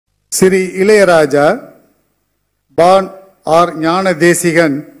Sri Ilayaraja, born or Jnana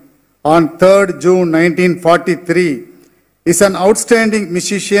Desigan on 3rd June 1943, is an outstanding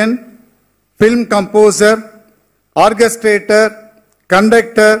musician, film composer, orchestrator,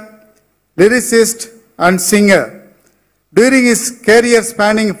 conductor, lyricist and singer. During his career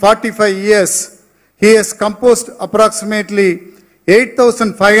spanning 45 years, he has composed approximately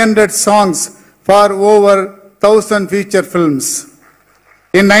 8,500 songs for over 1,000 feature films.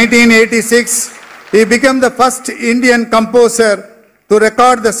 In 1986, he became the first Indian composer to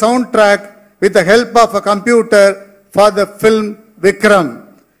record the soundtrack with the help of a computer for the film Vikram.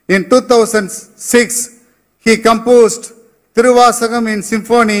 In 2006, he composed Thiruvasagam in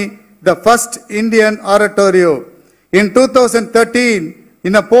Symphony, the first Indian oratorio. In 2013,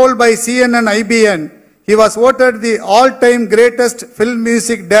 in a poll by CNN-IBN, he was voted the all-time greatest film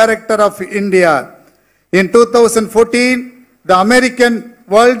music director of India. In 2014, the American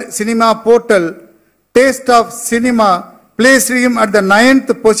World Cinema Portal Taste of Cinema placed him at the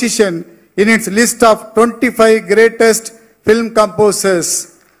 9th position in its list of 25 greatest film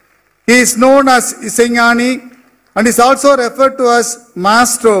composers. He is known as Isaignani and is also referred to as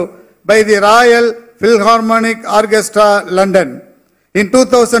maestro by the Royal Philharmonic Orchestra, London. In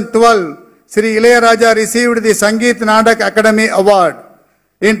 2012, Sri Ilayaraja received the Sangeet Nadak Academy Award.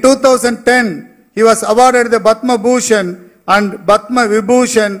 In 2010, he was awarded the Padma Bhushan and Padma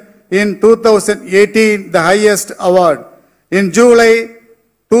Vibhushan. In 2018, the highest award. In July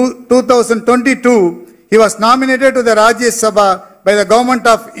 2022, he was nominated to the Rajya Sabha by the Government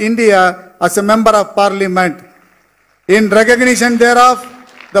of India as a Member of Parliament. In recognition thereof,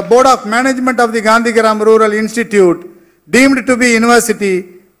 the Board of Management of the Gandhigram Rural Institute, deemed to be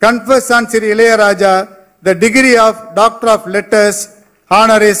university, confers on Sri Ilayaraja the degree of Doctor of Letters,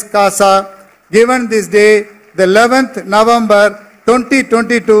 honoris causa, given this day, the 11th November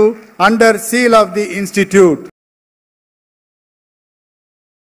 2022, under seal of the Institute.